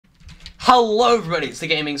Hello everybody, it's the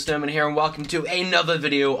Gaming Snowman here and welcome to another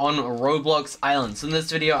video on Roblox Islands. In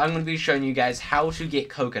this video I'm going to be showing you guys how to get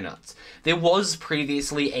coconuts. There was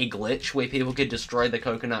previously a glitch where people could destroy the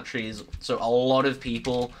coconut trees, so a lot of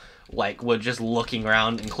people were just looking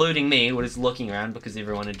around, including me, were just looking around because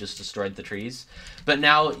everyone had just destroyed the trees. But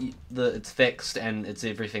now it's fixed and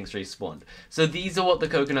everything's respawned. So these are what the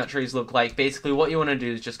coconut trees look like. Basically what you want to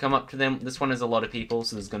do is just come up to them. This one has a lot of people,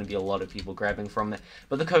 so there's going to be a lot of people grabbing from it.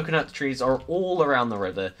 But the coconut trees are all around the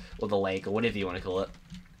river, or the lake, or whatever you want to call it.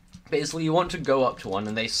 Basically you want to go up to one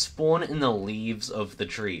and they spawn in the leaves of the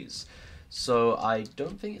trees. So I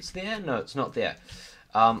don't think it's there. No, it's not there.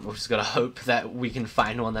 We've just gotta hope that we can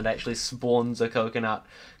find one that actually spawns a coconut.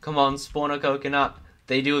 Come on, spawn a coconut.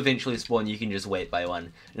 They do eventually spawn, you can just wait by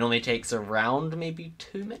one. It only takes around maybe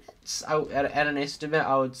 2 minutes. At an estimate,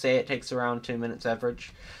 I would say it takes around 2 minutes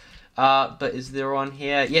average. But is there one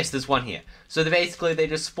here? Yes, there's one here. So they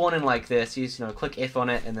just spawn in like this. You know, click F on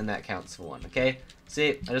it, and then that counts for one, okay?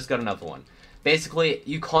 See, I just got another one. Basically,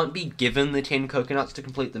 you can't be given the 10 coconuts to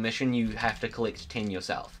complete the mission, you have to collect 10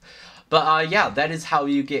 yourself. But, yeah, that is how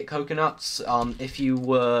you get coconuts. If you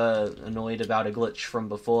were annoyed about a glitch from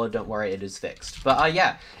before, don't worry, it is fixed. But,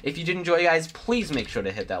 yeah, if you did enjoy, guys, please make sure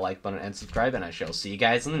to hit that like button and subscribe, and I shall see you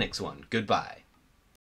guys in the next one. Goodbye.